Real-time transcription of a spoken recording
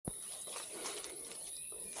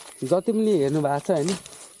जति पनि हेर्नु भएको छ हैन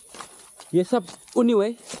यो सब उन्यु है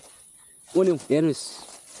उन्यु हेर्नुस्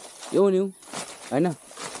यो उन्यु हैन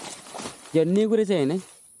यो निगुरे चाहिँ हैन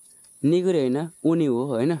निगुरे हैन उन्यु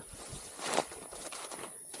हो हैन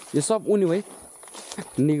यो सब उन्यु है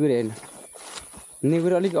निगुरे हैन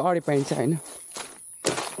निगुरे अलिक अडी पाइन्छ हैन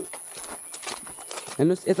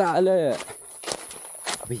हेर्नुस् यता अहिले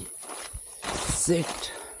अबे सेट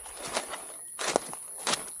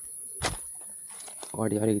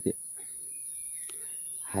अडी अलिकति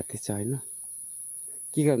हात्ती छ हैन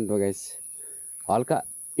के गर्नु त गाइस हल्का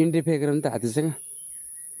इन्टरफेयर गर्नु त हात्तीसँग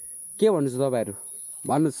के भन्नुहुन्छ तपाईहरु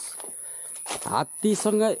भन्नुस्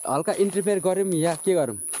हात्तीसँग हल्का इन्टरफेयर गरौँ या के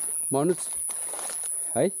गरौँ भन्नुस्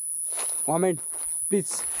है कमेन्ट प्लिज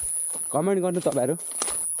कमेन्ट गर्नु तपाईहरु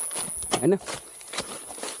हैन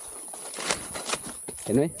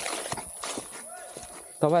हेर्नु है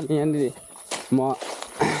तपाईहरुले यहाँनिर म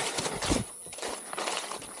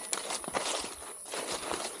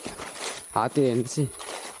हात्ती हेर्नुपछि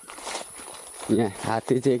यहाँ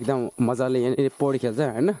हात्ती चाहिँ एकदम मजाले यहाँनिर पौडी खेल्छ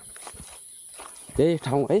हैन यही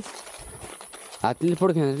ठाउँ है हात्तीले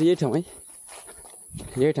पौडी खेल्ने यही ठाउँ है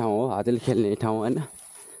यही ठाउँ हो हात्तीले खेल्ने ठाउँ हैन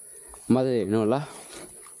मजाले हेर्नु होला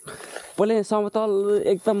पहिला समतल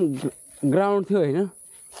एकदम ग्राउन्ड थियो हैन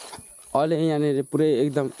अहिले यहाँनिर पुरै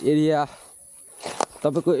एकदम एरिया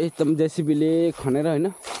तपाईको एकदम जेसीबीले खनेर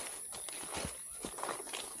हैन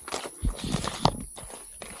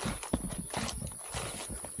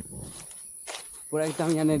पुरा एकदम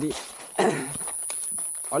यहाँनिर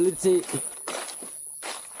अलि चाहिँ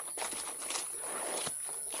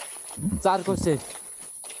चारकोसे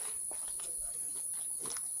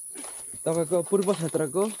तपाईको पूर्व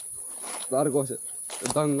क्षेत्रको चारकोसे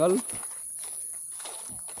जङ्गल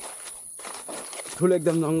ठुलो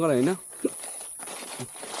एकदम जङ्गल हैन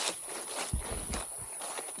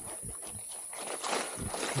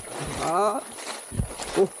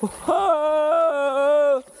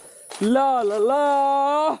ला ला ला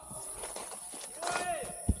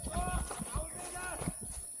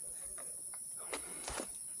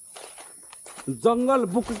जंगल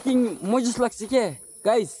बुकिङ म जस्तो लाग्छ के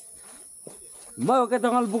गाइस म के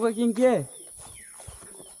जंगल बुकिङ के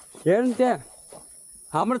हेर्नु त्यहाँ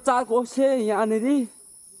हाम्रो चारकोसे यहाँनिर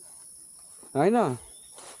हैन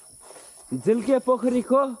झिल्के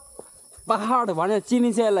पोखरीको पहाड भनेर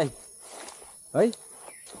चिनिन्छ यसलाई है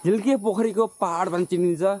झिल्के पोखरीको पहाड भनेर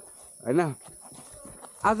चिनिन्छ हैन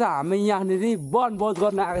आज हामी यहाँनिर वनभोज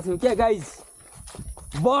गर्न आएका छौँ के गाइस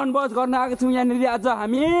वनभोज गर्न आएका छौँ यहाँनिर आज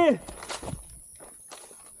हामी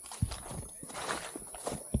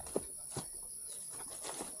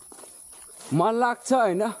मन लाग्छ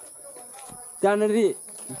हैन त्यहाँनिर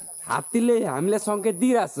हात्तीले हामीलाई संकेत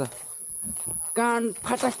दिइरहेछ कान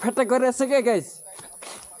फटाक फटाक गरिरहेछ के गाइस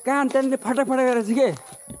कान त्यहाँनिर फटाक फटाक गरिरहेछ के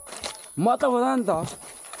म त भन्दा नि त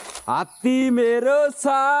हात्ती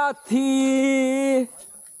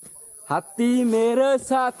मेरो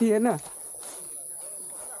साथी हैन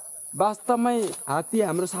वास्तवमै हात्ती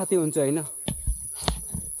हाम्रो साथी हुन्छ हैन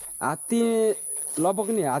हात्ती लगभग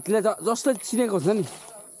नि हात्तीले जसले चिनेको हुन्छ नि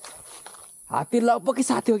हात्ती लगभगै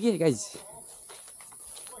साथी हो कि गाइस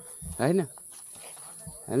हैन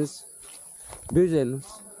हेर्नुस् भ्यूज हेर्नुस्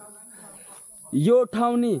यो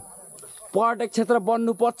ठाउँ नि पर्यटक क्षेत्र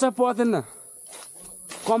बन्नु पर्छ पर्दैन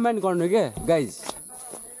कमेन्ट गर्नु के गाइस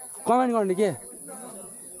कमेन्ट गर्नु के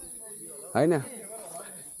हैन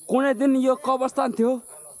कुनै दिन यो कब्रस्तान थियो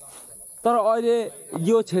तर अहिले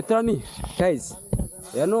यो क्षेत्र नि गाइस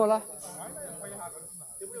हेर्नु होला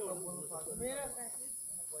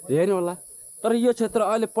तर यो क्षेत्र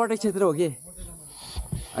अहिले पर्यटक क्षेत्र हो के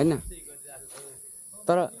हैन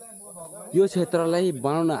तर यो क्षेत्रलाई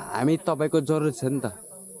बनाउन हामी तपाईको जरुरत छ नि त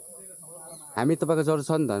हामी तपाईको जरुरत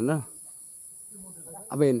छ नि त हैन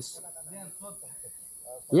अब हेर्नुस्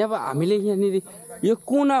यहाँ अब हामीले यहाँनिर यो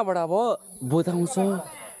कुनाबाट अब बुझाउँछ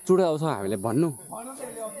चुडाउँछ हामीले भन्नु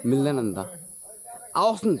मिल्दैन नि त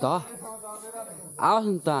आओस् नि त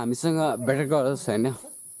हामीसँग भेट गरोस् हैन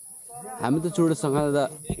हामी त चुडोसँग त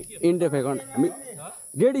इन्टरफेयर गर्न हामी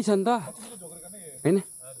रेडी छ नि त हैन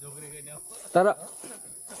तर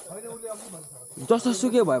जस्तो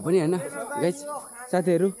सुकै भए पनि हैन गाइस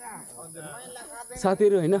साथीहरु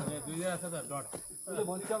हैन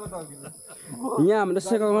यहाँ हाम्रो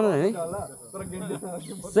सेवा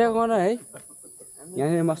गर्न है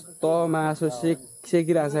यहाँ मस्त मासु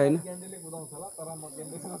सेकिरहेछ हैन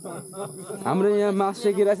हाम्रो यहाँ मासु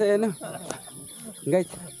सेकिरहेछ हैन गाइस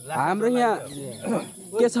हाम्रो यहाँ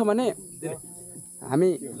के छ भने हामी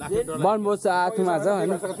वनभोज आएको आज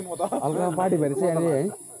हैन हल्का पार्टी भइरहेछ यहाँ है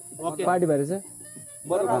पार्टी भइरहेछ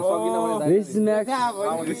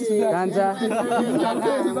कान्छा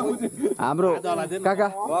हाम्रो काका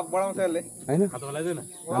हैन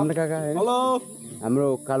हाम्रो काका हैन हाम्रो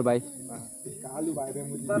कालो भाइ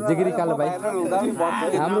जिगिरी कालो भाइ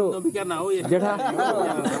हाम्रो जेठा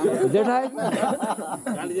जेठा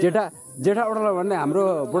जेठा जेठा होटल भन्ने हाम्रो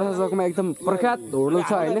बुढा चोकमा एकदम प्रख्यात होटल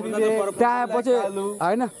छ हैन त्यहाँ आएपछि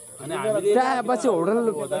हैन त्यहाँ आएपछि होटल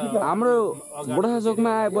हाम्रो बुढा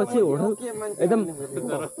चोकमा आएपछि होटल एकदम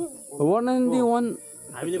 1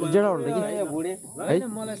 जेठा होटल कि है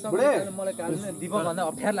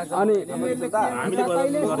अनि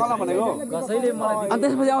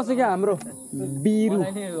त्यसपछि आउँछ क्या हाम्रो बिरु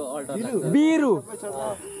बिरु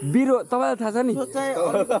बिरु तपाईँलाई थाहा छ नि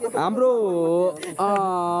हाम्रो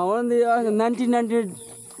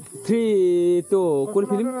 1993 त्यो कुन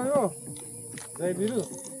फिल्म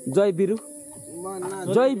जय बिरु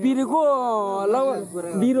जय बिरुको लगभग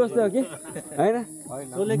बिरु जस्तो हो कि होइन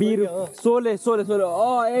बिरु सोले सोले सोले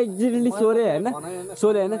एक्जेक्टली सोले होइन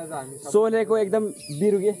सोले होइन सोलेको एकदम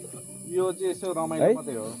बिरु के यो चाहिँ यसो रमाइलो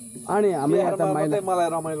मात्रै हो अनि हाम्रो यहाँ त मलाई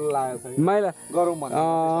रमाइलो लागेको छ माइला गरौँ भने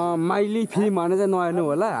माइली फिल्म भने चाहिँ नहेर्नु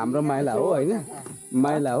होला हाम्रो माइला हो होइन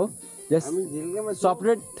माइला हो यस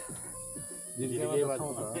सेपरेट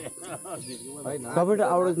सबै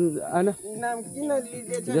आउट हैन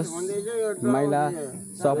महिला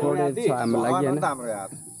सपोर्टेड छ हाम्रो लागि हैन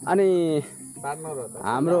अनि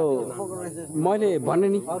हाम्रो मैले भने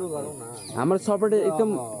नि हाम्रो सपोर्ट एकदम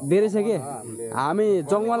धेरै छ के हामी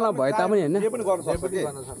जङ्गलमा भए तापनि हैन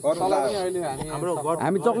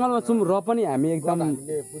हामी जङ्गलमा छौँ र पनि हामी एकदम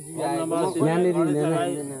यहाँनिर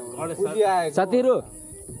साथीहरु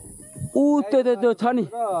त्यो छ नि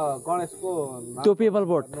त्यो पेपर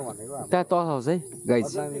बोट त्यहाँ तल छ है गाइज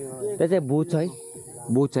त्यहाँ चाहिँ भूत छ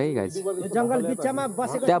है गाइज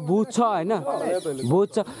त्यहाँ भूत छ होइन भूत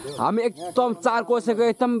छ हामी एकदम 4 कोसेको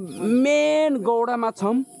एकदम मेन गौडामा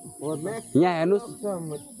छौँ यहाँ हेर्नुहोस्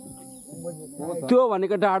त्यो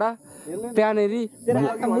भनेको डाँडा त्यहाँनिर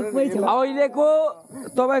अहिलेको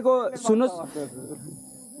तपाईँको सुन्नुहोस्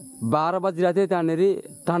 12 बजिरहेको थियो त्यहाँनिर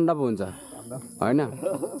ताण्डव हुन्छ हैन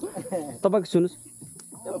तपाईको सुन्नुस्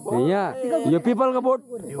यहाँ यो पिपलको बोट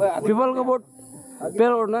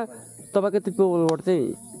पेलबोटमा तपाईको त्यो पिपल बोट चाहिँ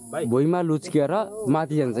भुइँमा लुच्किएर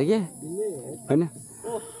माथि जान्छ के हैन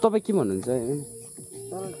तपाईँ के भन्नुहुन्छ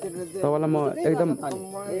तपाईँलाई म एकदम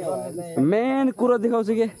मेन कुरो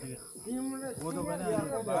देखाउँछु के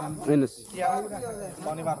हेर्नुहोस्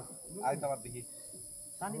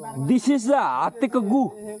दिस इज द हात्तीको गु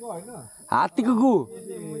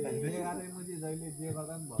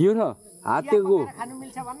यो न हात्तीको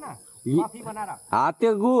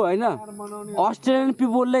गु होइन अस्ट्रेलियन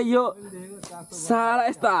पिपलले यो सारा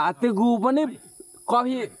यस्तो हात्तीको गु पनि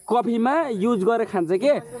कफीमा युज गरेर खान्छ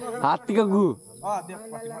के हात्तीको गु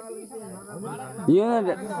यो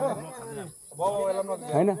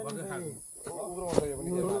होइन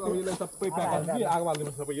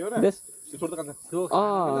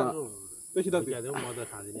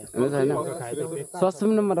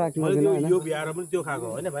सस्तोमा राख्नु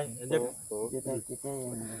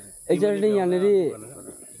एक्ज्याक्टली यहाँनिर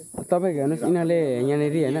तपाईँको हेर्नुहोस् यिनीहरूले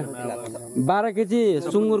यहाँनिर होइन 12 केजी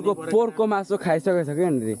सुँगुरको पोरको मासु खाइसकेको छ क्या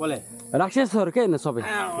यहाँनिर राक्षसहरू क्या हेर्नु सबै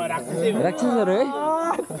राक्षसहरू है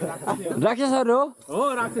राक्षसहरू हो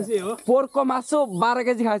पोरको मासु 12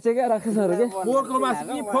 केजी खाइसक्यो क्या राक्षसहरू के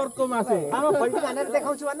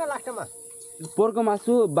पोरको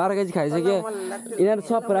मासु 12 केजी खाइसक्यो यिनीहरू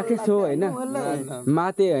सब राक्षस हो होइन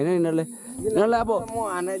माते होइन यिनीहरूले अब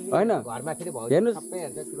होइन हेर्नुहोस्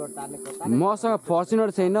मसँग फर्चुनर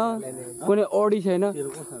छैन कुनै ओडी छैन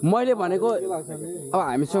मैले भनेको अब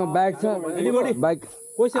हामीसँग बाइक छ बाइक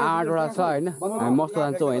 8वटा छ होइन हामी मस्त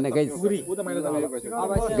जान्छौँ होइन गाइस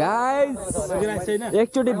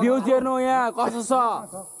एकचोटि भ्युज हेर्नु यहाँ कस्तो छ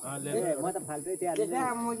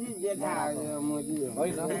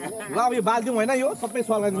ल अब यो बाल्दिउँ होइन यो सबै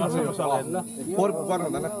सल्लाइदिनुपर्छ यो सल्लाइदिनु फोर गर्नु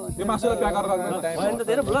हुँदैन यो मासुलाई प्याक गरेर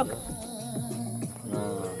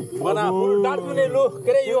बना फुल डार्क ले लो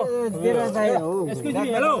करे यो एक्सक्यूज मी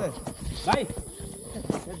हेलो भाइ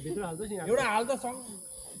भित्र हाल्दै छ एउटा हाल्दा सँग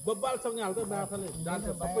बब्बाल सँग हाल्दा माछाले डार्क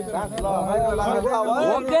सबै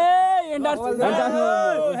ओके एन्डर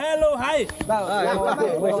हेलो हाई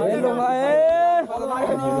हेलो भाइ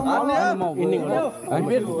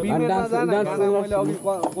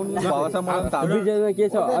विजयमा के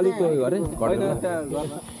छ अलिक त्यो गरे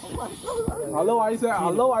हेलो आइस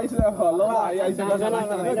हेलो ल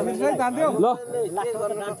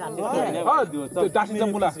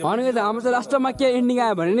भनेको त हाम्रो चाहिँ लास्टमा के एन्डिङ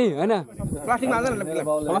आयो भने नि होइन प्लास्टिक हाल्दैन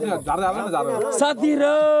साथी र